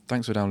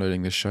Thanks for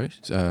downloading this show,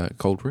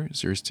 Cold Brew,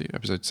 Series 2,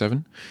 Episode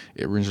 7.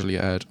 It originally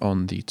aired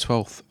on the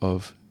 12th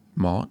of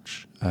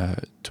March,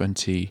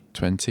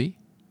 2020.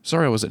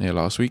 Sorry I wasn't here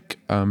last week.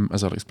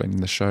 As I'll explain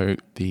in the show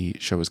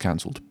was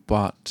cancelled,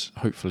 but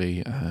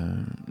hopefully,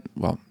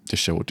 this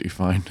show will do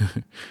fine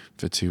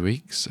for 2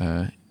 weeks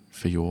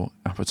for your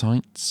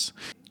appetites.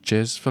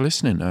 Cheers for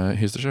listening.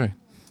 Here's the show.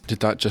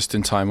 Did that just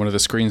in time. One of the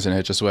screens in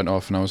here just went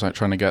off and I was like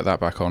trying to get that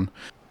back on.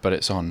 But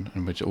it's on,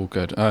 and we're all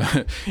good.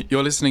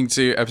 You're listening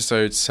to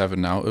episode 7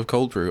 now of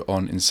Cold Brew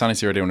on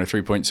Insanity Radio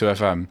 103.2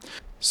 FM.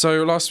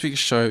 So last week's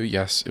show,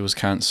 yes, it was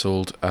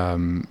cancelled.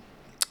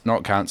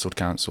 Not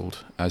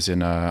cancelled, as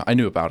in I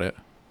knew about it.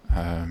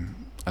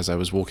 As I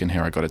was walking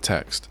here, I got a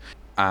text.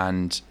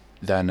 And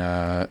then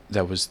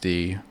there was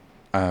the,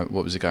 what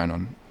was it going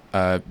on?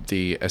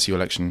 The SU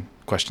election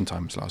question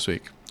times last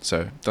week.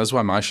 So that's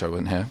why my show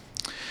wasn't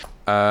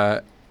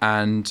here.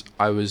 And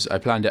I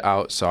planned it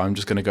out, so I'm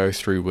just going to go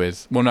through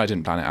with... Well, no, I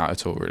didn't plan it out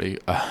at all, really.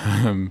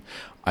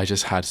 I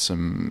just had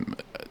some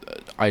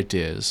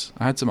ideas.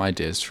 I had some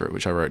ideas for it,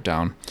 which I wrote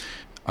down,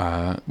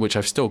 which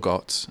I've still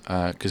got,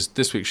 because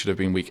this week should have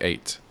been week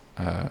 8,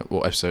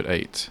 or episode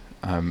 8.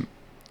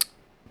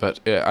 But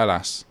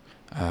alas,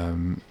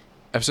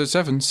 episode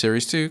 7,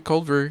 series 2,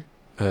 Cold Brew.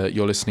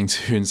 You're listening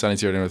to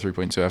Insanity Radio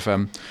 3.2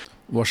 FM.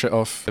 Wash it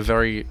off.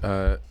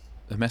 A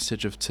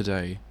message of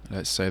today,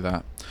 let's say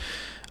that.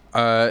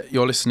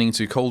 You're listening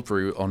to Cold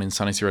Brew on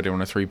Insanity Radio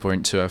 103.2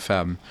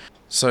 FM.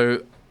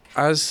 So,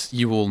 as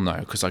you all know,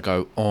 because I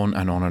go on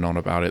and on and on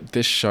about it,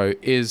 this show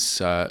is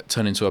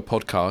turned into a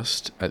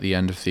podcast at the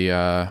end of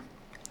the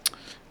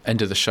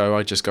show.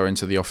 I just go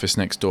into the office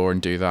next door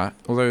and do that.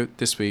 Although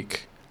this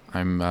week I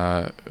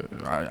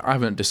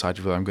haven't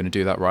decided whether I'm going to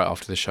do that right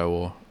after the show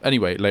or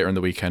anyway later in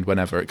the weekend,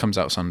 whenever it comes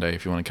out Sunday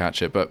if you want to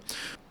catch it. But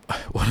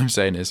what I'm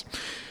saying is,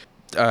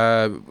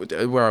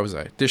 where was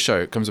I? This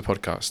show comes a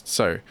podcast.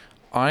 So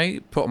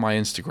I put on my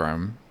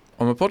Instagram,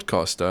 I'm a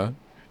podcaster,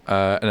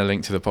 and a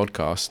link to the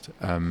podcast.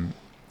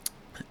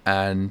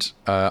 And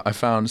I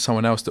found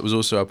someone else that was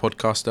also a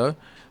podcaster,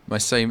 my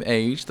same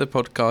age, their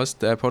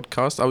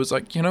podcast. I was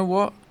like, you know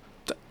what?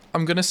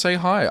 I'm going to say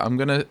hi. I'm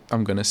going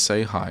to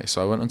say hi.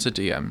 So I went onto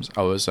DMs.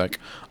 I was like,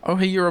 oh,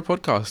 hey, you're a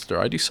podcaster.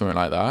 I do something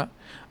like that.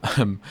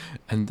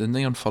 And then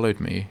they unfollowed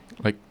me.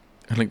 Like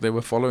they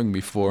were following me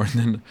before. And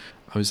then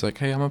I was like,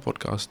 hey, I'm a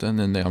podcaster. And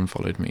then they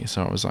unfollowed me.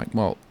 So I was like,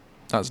 well,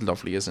 that's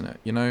lovely, isn't it?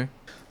 You know,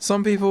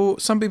 some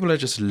people are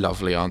just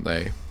lovely, aren't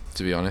they?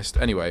 To be honest.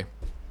 Anyway,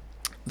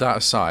 that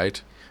aside,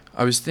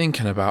 I was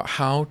thinking about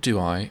how do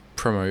I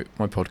promote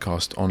my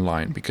podcast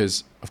online?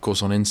 Because, of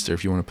course, on Insta,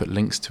 if you want to put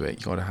links to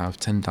it, you got to have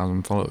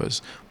 10,000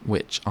 followers,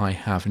 which I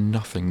have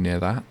nothing near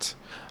that.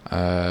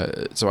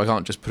 So I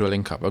can't just put a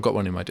link up. I've got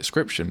one in my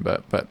description,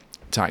 but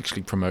to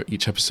actually promote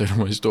each episode of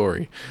my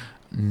story,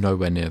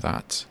 nowhere near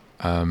that.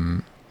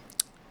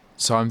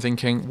 So I'm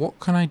thinking,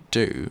 what can I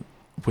do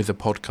with a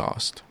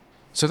podcast?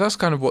 So that's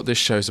kind of what this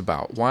show's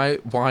about. Why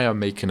I'm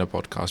making a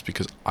podcast,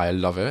 because I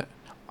love it.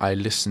 I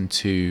listen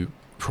to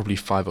probably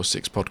 5 or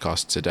 6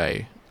 podcasts a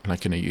day,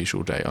 like in a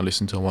usual day. I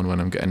listen to one when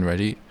I'm getting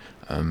ready.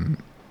 And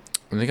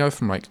they go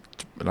from like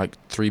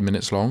 3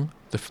 minutes long.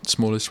 The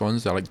smallest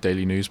ones, they're like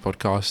daily news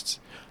podcasts.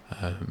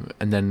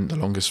 And then the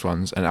longest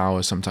ones, an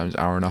hour, sometimes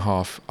hour and a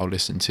half, I'll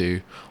listen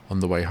to on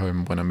the way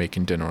home when I'm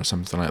making dinner or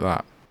something like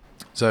that.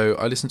 So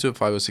I listen to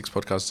 5 or 6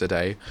 podcasts a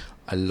day.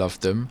 I love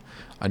them.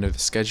 I know the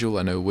schedule.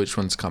 I know which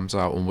ones comes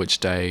out on which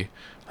day.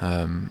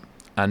 And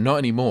not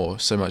anymore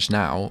so much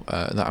now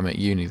that I'm at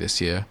uni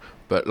this year.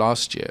 But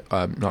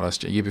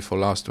year before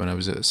last, when I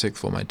was at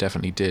sixth form, I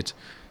definitely did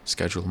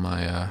schedule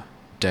my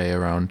day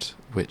around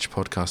which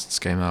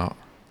podcasts came out.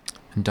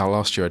 And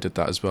last year I did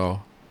that as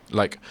well.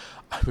 Like,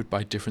 I would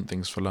buy different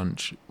things for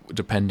lunch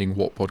depending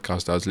what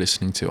podcast I was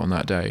listening to on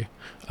that day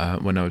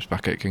when I was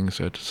back at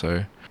Kingsford.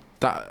 So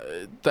that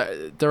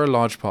they're a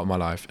large part of my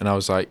life. And I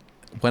was like,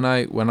 when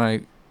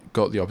I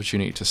got the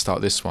opportunity to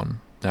start this one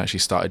and actually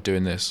started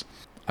doing this,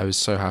 I was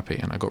so happy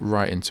and I got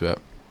right into it.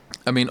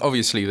 I mean,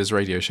 obviously this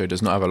radio show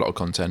does not have a lot of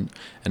content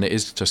and it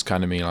is just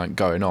kind of me like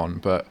going on,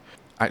 but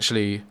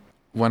actually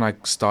when I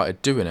started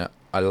doing it,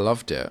 I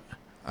loved it.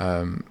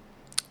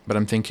 But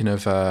I'm thinking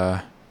of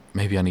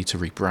maybe I need to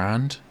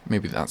rebrand.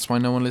 Maybe that's why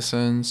no one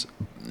listens.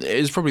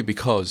 It's probably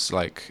because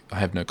like I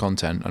have no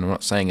content and I'm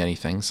not saying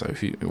anything. So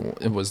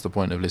it was the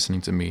point of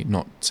listening to me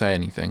not say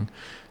anything,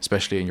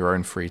 especially in your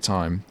own free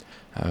time,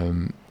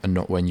 and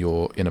not when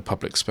you're in a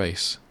public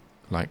space,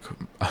 like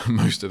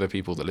most of the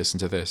people that listen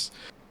to this.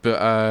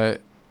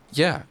 But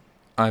yeah,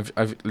 I've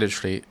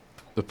literally,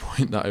 the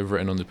point that I've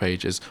written on the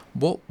page is,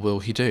 what will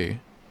he do?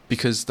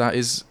 Because that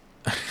is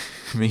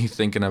me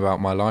thinking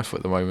about my life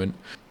at the moment.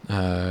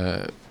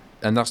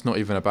 And that's not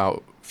even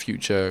about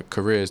future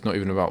careers, not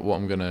even about what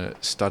I'm going to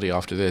study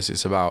after this.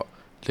 It's about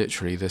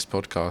literally this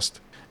podcast.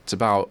 It's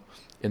about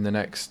in the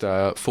next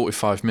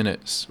 45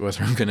 minutes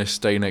whether I'm going to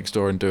stay next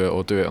door and do it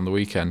or do it on the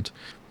weekend.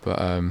 But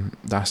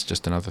that's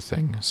just another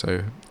thing.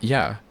 So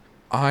yeah,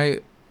 I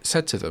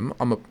said to them,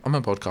 I'm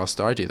a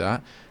podcaster, I do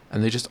that,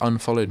 and they just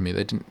unfollowed me.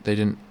 They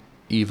didn't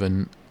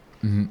even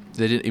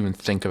They didn't even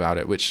think about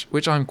it,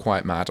 which I'm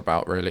quite mad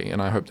about, really.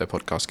 And I hope their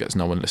podcast gets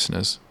no one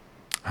listeners.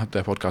 I hope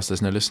their podcast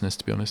there's no listeners,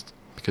 to be honest,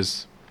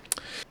 because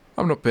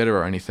I'm not bitter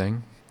or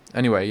anything.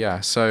 Anyway,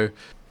 yeah. So,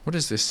 what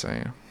does this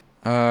say?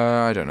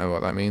 I don't know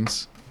what that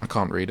means. I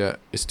can't read it.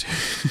 It's too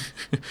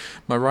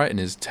my writing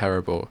is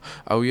terrible.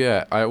 Oh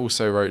yeah, I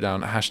also wrote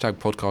down hashtag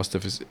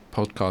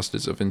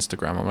podcasters of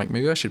Instagram. I'm like,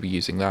 maybe I should be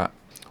using that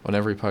on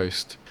every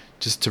post,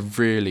 just to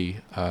really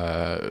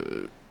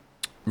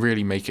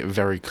make it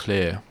very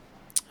clear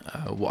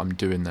what I'm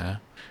doing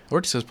there. It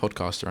already says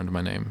podcaster under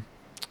my name.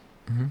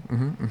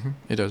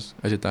 It does.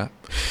 I did that.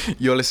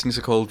 You're listening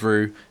to Cold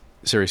Brew,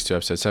 Series 2,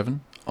 Episode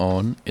 7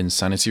 on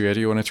Insanity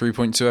Radio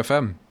 103.2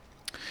 FM.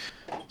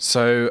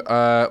 So,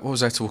 what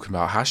was I talking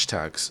about?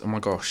 Hashtags. Oh my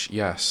gosh,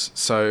 yes.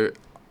 So,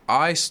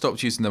 I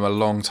stopped using them a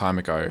long time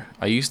ago.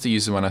 I used to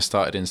use them when I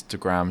started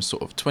Instagram,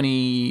 sort of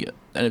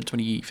end of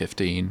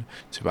 2015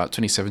 to about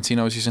 2017.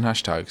 I was using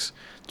hashtags.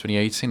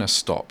 2018, I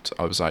stopped.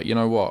 I was like, you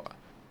know what?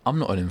 I'm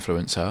not an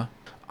influencer.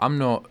 I'm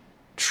not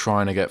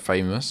trying to get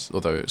famous,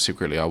 although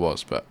secretly I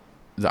was, but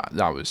that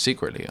was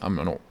secretly. I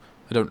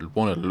don't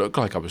want to look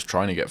like I was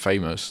trying to get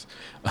famous.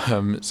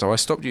 So I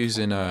stopped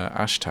using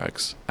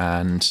hashtags,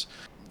 and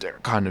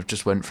it kind of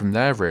just went from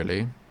there,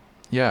 really.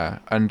 Yeah,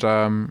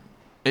 and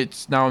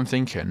it's now I'm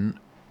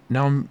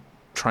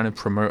trying to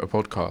promote a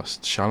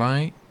podcast. Shall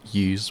I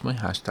use my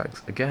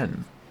hashtags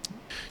again?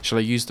 Shall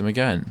I use them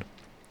again?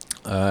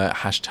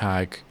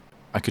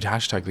 I could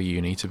hashtag the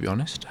uni, to be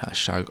honest.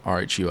 Hashtag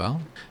RHUL.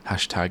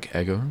 Hashtag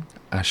Egon.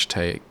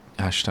 Hashtag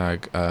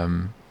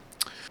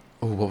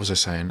what was I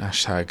saying?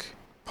 Hashtag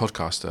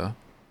podcaster.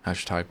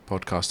 Hashtag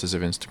podcasters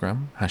of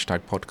Instagram.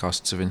 Hashtag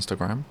podcasts of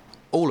Instagram.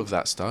 All of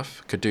that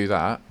stuff. Could do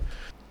that.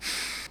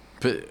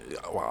 But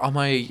are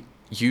my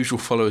usual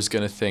followers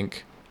going to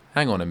think,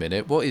 hang on a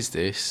minute, what is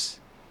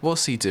this?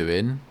 What's he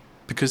doing?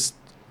 Because,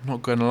 I'm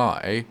not going to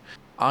lie,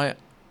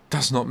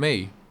 that's not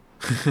me.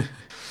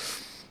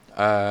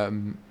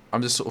 I'm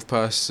the sort of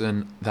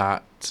person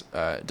that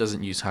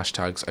doesn't use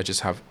hashtags. I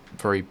just have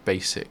very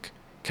basic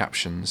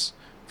captions,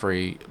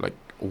 very like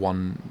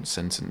one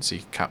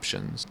sentencey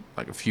captions,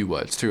 like a few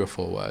words, 3 or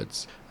 4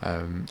 words.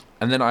 And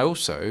then I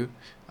also,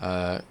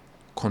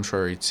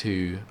 contrary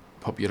to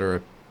I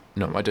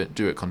don't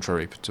do it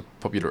contrary to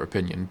popular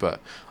opinion,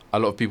 but a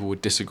lot of people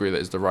would disagree that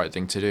it's the right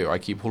thing to do. I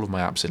keep all of my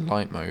apps in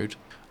light mode,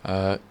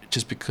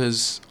 just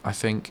because I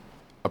think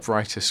a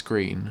brighter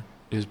screen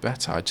is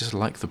better. I just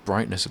like the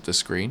brightness of the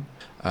screen.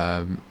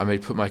 I may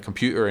put my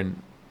computer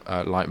in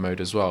light mode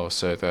as well,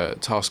 so the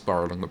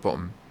taskbar along the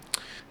bottom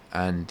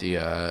and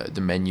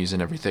the menus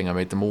and everything, I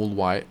made them all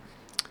white,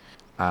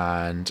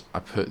 and I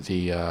put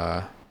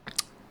the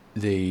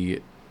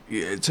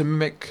to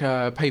make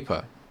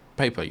paper,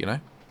 you know.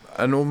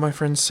 And all my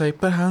friends say,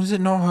 but how does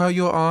it not hurt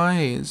your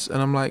eyes?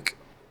 And I'm like,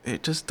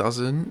 it just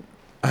doesn't.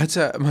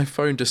 My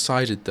phone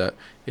decided that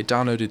it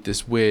downloaded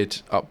this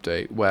weird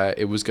update where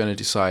it was going to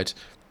decide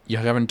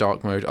you're having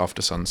dark mode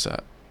after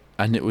sunset.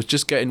 And it was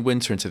just getting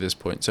winter into this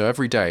point. So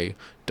every day,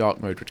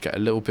 dark mode would get a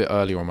little bit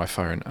earlier on my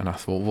phone. And I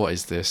thought, what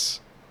is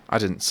this? I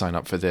didn't sign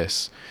up for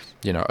this.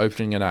 You know,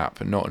 opening an app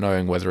and not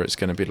knowing whether it's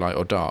going to be light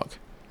or dark.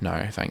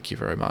 No, thank you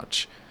very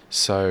much.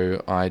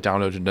 So I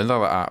downloaded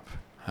another app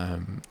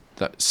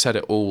that set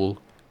it all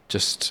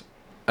just...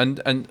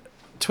 And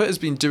Twitter's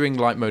been doing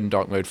light mode and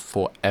dark mode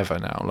forever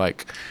now.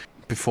 Like,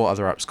 before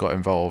other apps got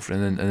involved.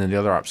 And then the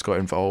other apps got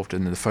involved.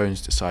 And then the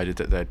phones decided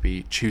that they'd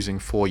be choosing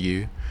for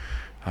you.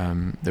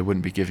 They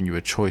wouldn't be giving you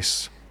a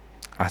choice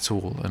at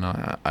all, and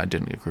I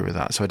didn't agree with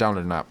that. So I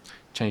downloaded an app,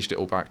 changed it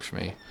all back for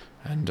me,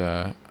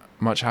 and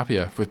much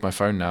happier with my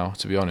phone now,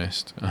 to be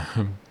honest.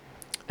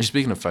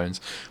 Speaking of phones,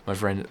 my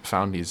friend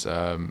found his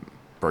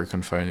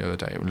broken phone the other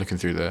day. I'm looking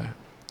through the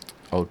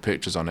old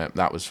pictures on it.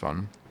 That was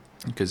fun,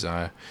 because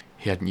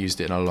he hadn't used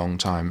it in a long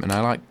time, and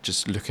I like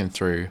just looking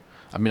through.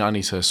 I mean, I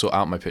need to sort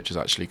out my pictures,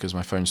 actually, because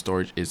my phone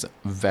storage is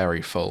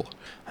very full.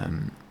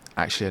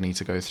 Actually, I need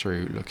to go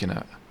through looking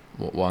at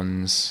what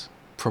ones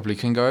probably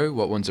can go,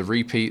 what ones are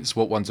repeats,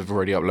 what ones have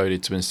already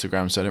uploaded to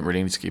Instagram, so I don't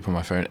really need to keep on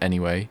my phone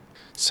anyway.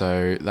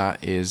 So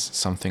that is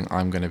something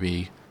I'm going to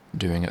be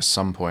doing at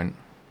some point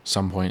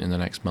in the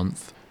next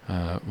month,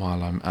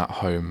 while I'm at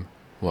home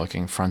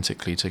working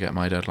frantically to get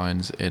my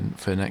deadlines in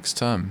for next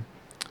term.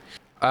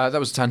 That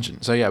was a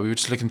tangent. So yeah, we were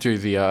just looking through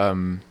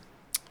the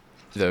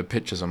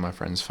pictures on my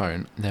friend's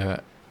phone. They were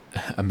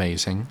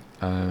amazing.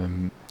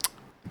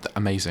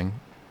 Amazing,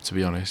 to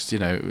be honest. You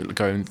know,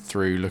 going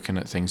through looking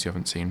at things you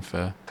haven't seen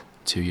for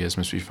 2 years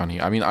must be funny.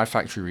 I mean, I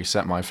factory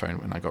reset my phone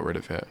when I got rid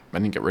of it. I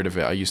didn't get rid of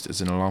it. I used it as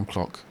an alarm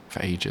clock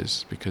for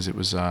ages because it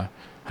was had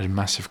a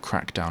massive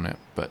crack down it,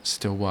 but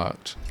still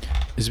worked.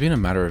 It's been a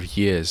matter of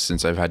years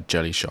since I've had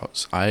jelly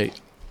shots. I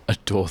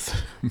adore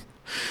them,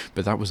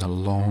 but that was a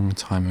long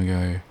time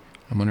ago.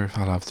 I wonder if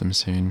I'll have them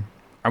soon.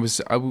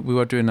 We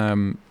were doing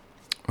when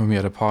we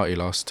had a party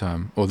last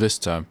term, or this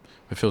term.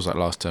 It feels like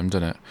last term,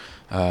 doesn't it?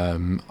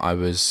 We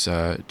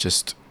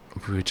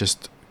were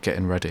just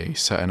getting ready,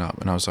 setting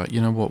up, and I was like, you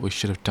know what, we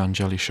should have done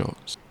jelly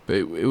shots. But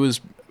it was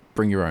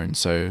bring your own,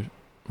 so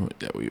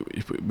it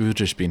would have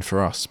just been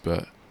for us,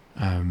 but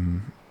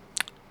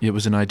it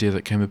was an idea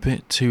that came a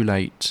bit too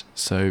late.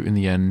 So in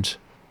the end,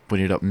 we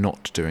ended up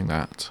not doing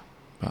that.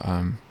 But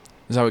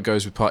that's how it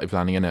goes with party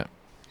planning, innit?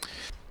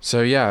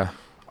 So yeah.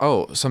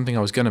 Oh, something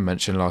I was going to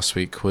mention last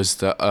week was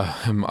that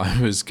I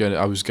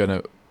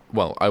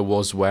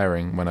was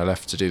wearing when I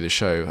left to do the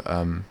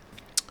show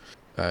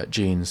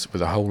jeans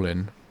with a hole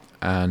in,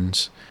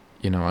 and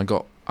I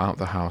got out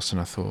the house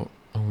and I thought,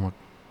 oh my,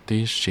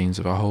 these jeans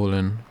have a hole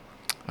in.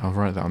 I'll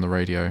write that on the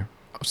radio.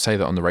 I'll say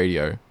that on the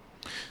radio.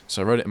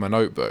 So I wrote it in my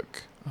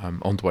notebook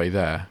on the way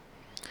there,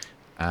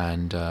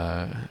 and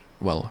I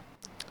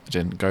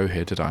didn't go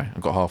here, did I? I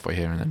got halfway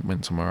here and then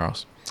went somewhere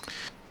else.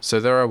 So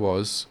there I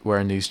was,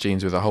 wearing these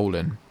jeans with a hole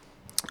in.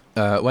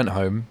 Went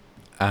home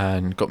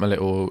and got my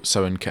little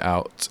sewing kit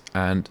out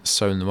and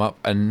sewn them up,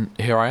 and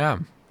here I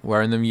am,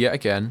 wearing them yet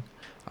again.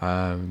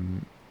 I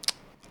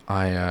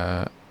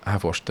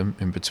have washed them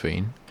in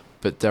between,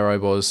 but there I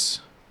was,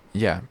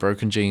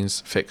 broken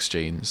jeans, fixed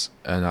jeans,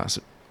 and that's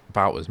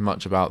about as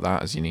much about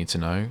that as you need to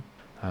know.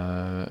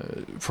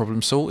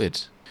 Problem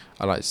sorted.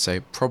 I like to say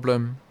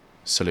problem,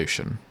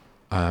 solution.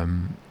 I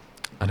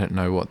don't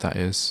know what that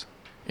is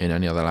in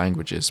any other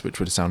languages, which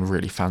would sound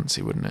really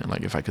fancy, wouldn't it?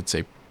 Like if I could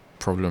say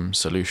problem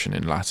solution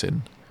in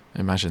Latin,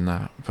 imagine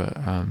that. But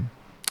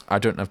I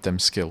don't have them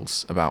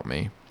skills about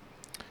me.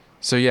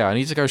 So yeah, I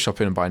need to go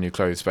shopping and buy new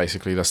clothes.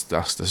 Basically, that's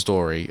the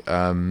story.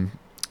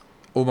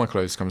 All my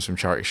clothes comes from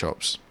charity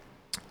shops,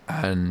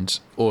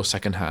 or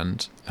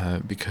secondhand,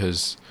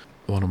 because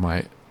one of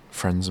my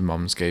friends and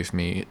mums gave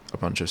me a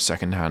bunch of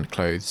secondhand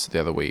clothes the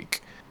other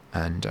week,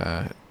 and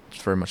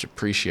it's very much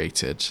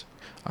appreciated.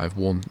 I've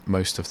worn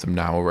most of them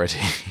now already,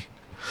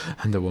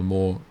 and there were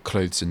more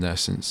clothes in there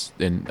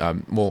There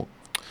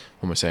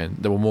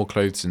were more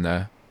clothes in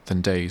there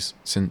than days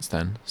since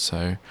then.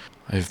 So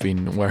I've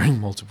been wearing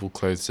multiple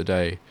clothes a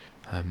day,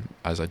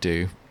 as I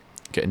do,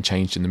 getting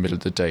changed in the middle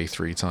of the day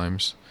 3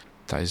 times.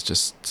 That is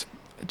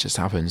it just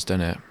happens,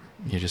 doesn't it?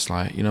 You're just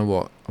like, you know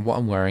what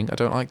I'm wearing, I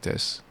don't like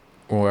this.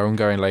 Or where I'm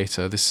going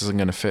later, this isn't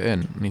going to fit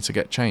in. I need to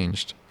get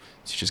changed.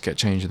 So you just get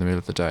changed in the middle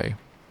of the day.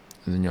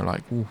 And then you're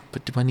like, oh,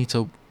 but do I need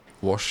to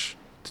wash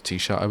the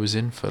t-shirt I was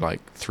in for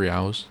like 3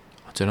 hours?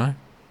 I don't know.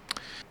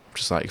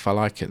 Just like, if I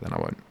like it, then I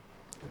won't.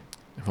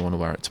 If I want to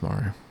wear it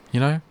tomorrow.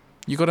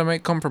 You got to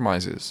make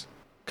compromises.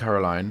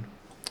 Caroline,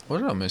 what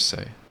did I almost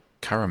say?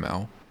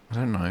 Caramel? I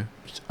don't know.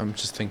 I'm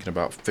just thinking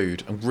about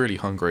food. I'm really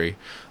hungry.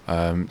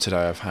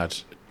 Today I've had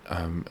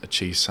a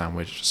cheese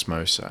sandwich,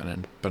 samosa, and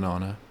then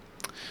banana.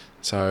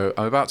 So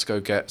I'm about to go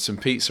get some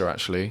pizza,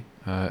 actually.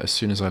 As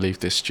soon as I leave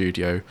this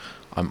studio,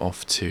 I'm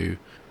off to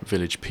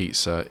Village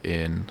Pizza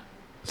in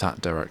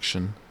that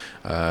direction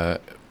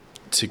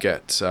to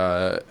get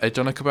a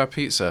doner kebab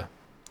pizza.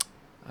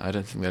 I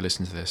don't think they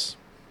listen to this.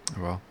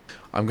 Oh, well,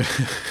 I'm going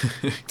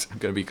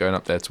to be going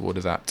up there to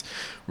order that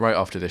right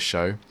after this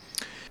show.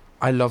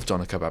 I love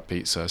doner kebab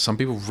pizza. Some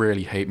people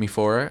really hate me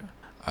for it,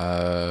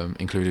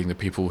 including the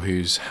people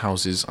whose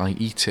houses I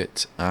eat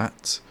it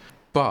at.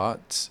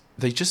 But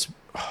they just...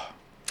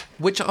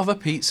 Which other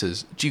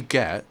pizzas do you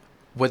get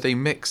where they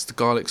mix the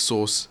garlic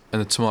sauce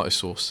and the tomato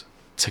sauce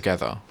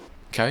together?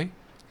 Okay?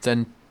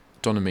 Then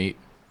doner meat,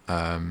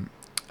 and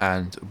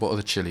what are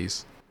the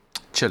chilies?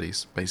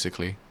 Chilies,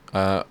 basically,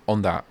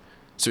 on that.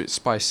 So it's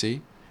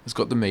spicy, it's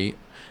got the meat,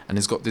 and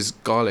it's got this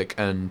garlic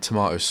and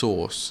tomato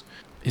sauce.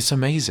 It's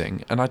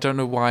amazing, and I don't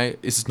know why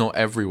it's not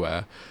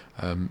everywhere.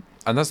 And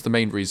that's the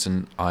main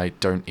reason I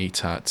don't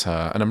eat at,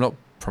 and I'm not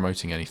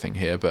promoting anything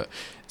here, but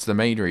it's the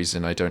main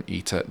reason I don't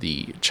eat at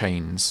the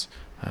chains,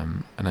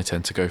 and I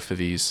tend to go for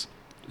these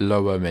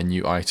lower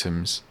menu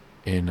items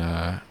in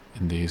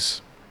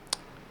these,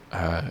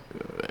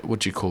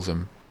 what do you call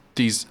them?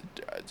 These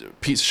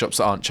pizza shops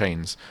that aren't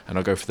chains, and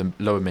I'll go for the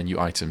lower menu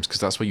items because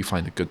that's where you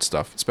find the good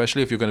stuff,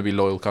 especially if you're going to be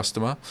a loyal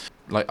customer,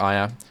 like I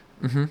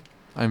am.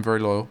 I'm very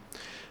loyal,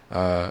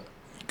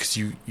 because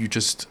you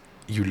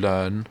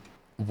learn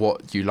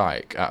what you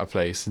like at a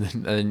place, and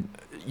then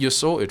you're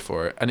sorted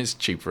for it, and it's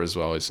cheaper as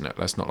well, isn't it?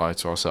 Let's not lie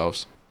to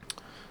ourselves.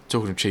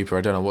 Talking of cheaper,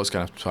 I don't know what's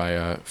going to happen to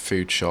my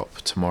food shop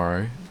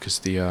tomorrow,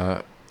 because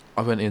I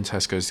went in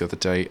Tesco's the other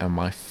day and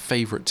my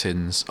favourite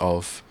tins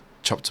of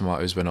chopped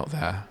tomatoes were not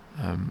there.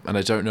 And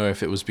I don't know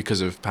if it was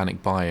because of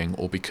panic buying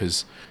or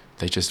because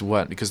they just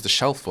weren't, because the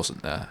shelf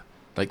wasn't there.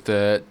 Like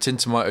the tin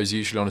tomatoes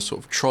usually on a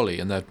sort of trolley,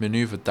 and they'd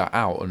manoeuvred that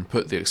out and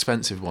put the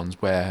expensive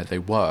ones where they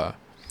were.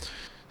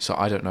 So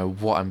I don't know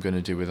what I'm going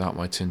to do without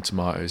my tin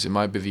tomatoes. It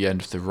might be the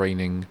end of the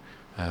reign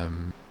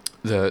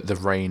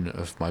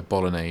of my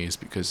bolognese,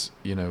 because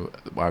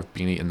I've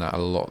been eating that a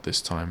lot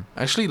this time.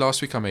 Actually,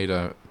 last week I made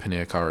a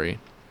paneer curry,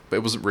 but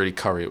it wasn't really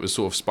curry. It was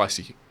sort of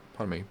spicy.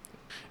 Pardon me.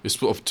 It was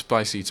sort of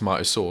spicy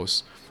tomato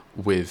sauce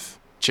with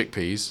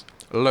chickpeas,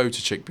 loads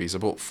of chickpeas. I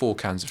bought 4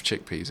 cans of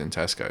chickpeas in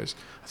Tesco's.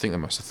 I think they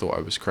must have thought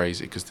I was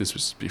crazy because this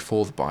was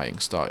before the buying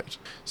started.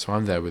 So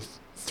I'm there with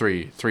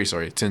three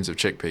tins of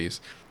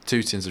chickpeas,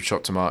 2 tins of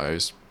chopped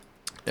tomatoes,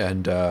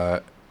 and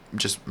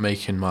just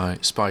making my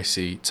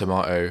spicy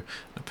tomato.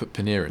 I put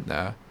paneer in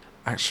there,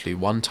 Actually,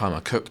 one time I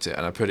cooked it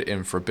and I put it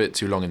in for a bit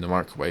too long in the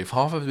microwave,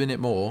 half a minute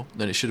more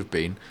than it should have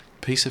been.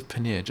 A piece of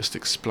paneer just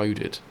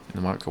exploded in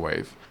the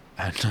microwave,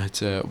 and I had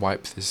to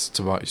wipe this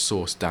tomato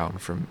sauce down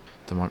from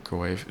the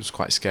microwave. It was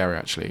quite scary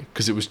actually,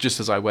 because it was just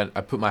as I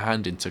put my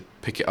hand in to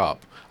pick it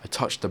up, I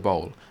touched the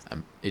bowl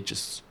and it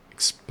just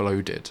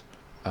exploded.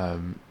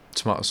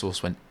 Tomato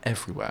sauce went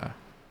everywhere.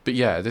 But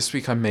yeah, this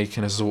week I'm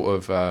making a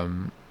sort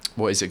of,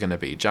 what is it going to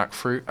be?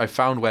 Jackfruit. I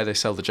found where they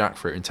sell the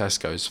jackfruit in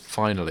Tesco's,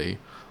 finally,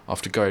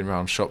 after going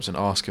around shops and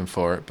asking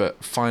for it,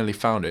 but finally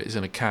found it. It's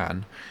in a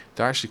can.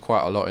 There are actually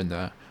quite a lot in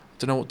there. I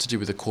don't know what to do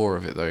with the core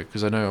of it though,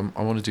 because I know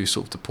I want to do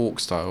sort of the pork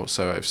style,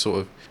 so I've sort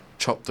of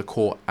chopped the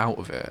core out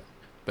of it,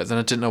 but then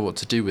I didn't know what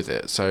to do with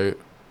it. So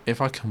if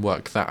I can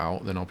work that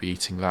out, then I'll be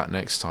eating that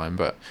next time.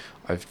 But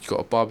I've got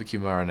a barbecue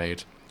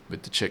marinade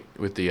with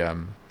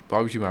the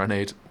barbecue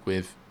marinade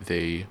with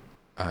the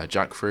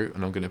jackfruit,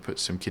 and I'm going to put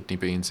some kidney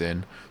beans in.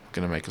 I'm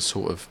going to make a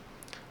sort of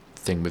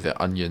thing with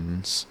the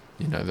onions,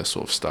 that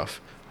sort of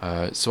stuff.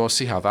 So I'll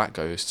see how that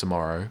goes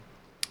tomorrow.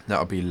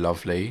 That'll be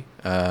lovely.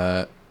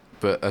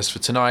 But as for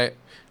tonight,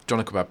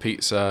 Doner Kebab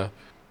Pizza,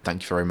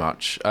 thank you very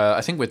much.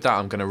 I think with that,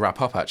 I'm going to wrap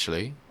up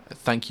actually.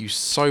 Thank you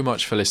so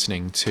much for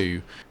listening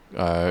to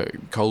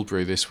Cold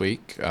Brew this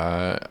week.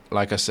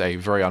 Like I say,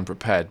 very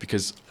unprepared,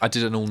 because I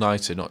did an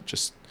all-nighter, not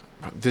just...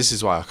 This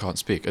is why I can't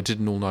speak. I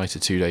did an all-nighter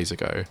 2 days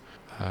ago.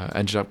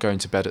 Ended up going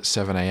to bed at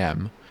 7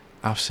 a.m.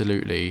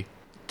 Absolutely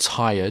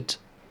tired,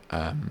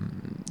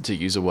 to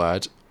use a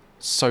word.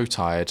 So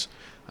tired.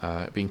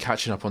 Been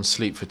catching up on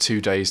sleep for 2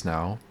 days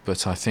now,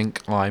 but I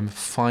think I'm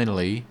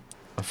finally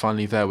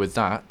there with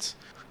that,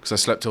 because I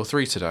slept till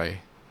 3 today,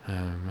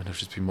 and I've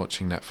just been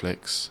watching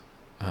Netflix.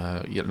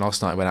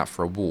 Last night I went out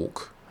for a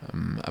walk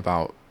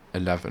about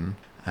 11,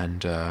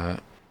 and I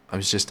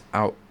was just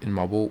out in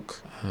my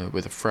walk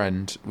with a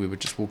friend. We were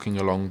just walking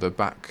along the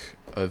back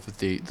of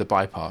the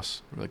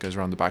bypass that goes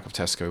around the back of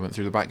Tesco. We went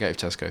through the back gate of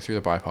Tesco, through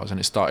the bypass, and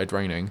it started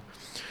raining.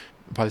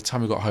 By the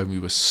time we got home, we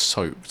were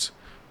soaked.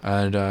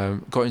 And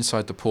got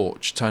inside the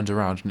porch, turned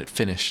around, and it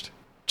finished.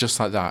 Just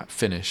like that,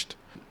 finished.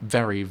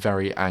 Very,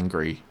 very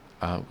angry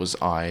was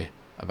I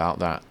about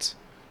that.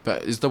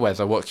 But it's the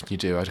weather, what can you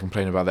do? I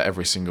complain about that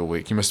every single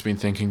week. You must have been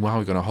thinking, wow,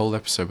 we've got a whole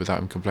episode without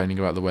him complaining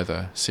about the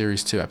weather.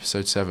 Series 2,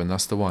 episode 7,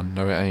 that's the one.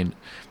 No, it ain't,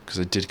 because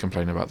I did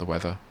complain about the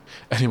weather.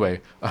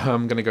 Anyway,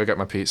 I'm going to go get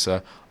my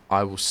pizza.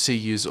 I will see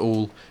yous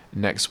all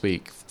next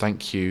week.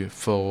 Thank you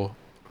for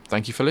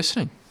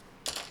listening.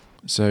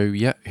 So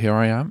yeah, here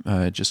I am.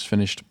 Just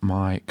finished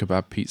my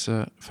kebab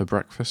pizza for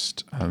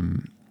breakfast.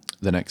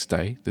 The next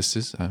day,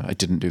 I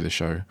didn't do the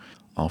show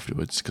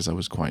afterwards because I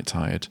was quite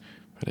tired,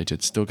 but I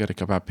did still get a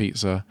kebab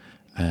pizza,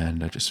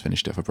 and I just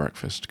finished it for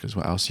breakfast because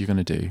what else are you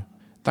going to do?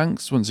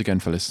 Thanks once again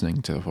for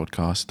listening to the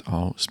podcast.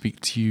 I'll speak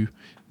to you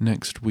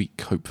next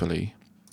week, hopefully.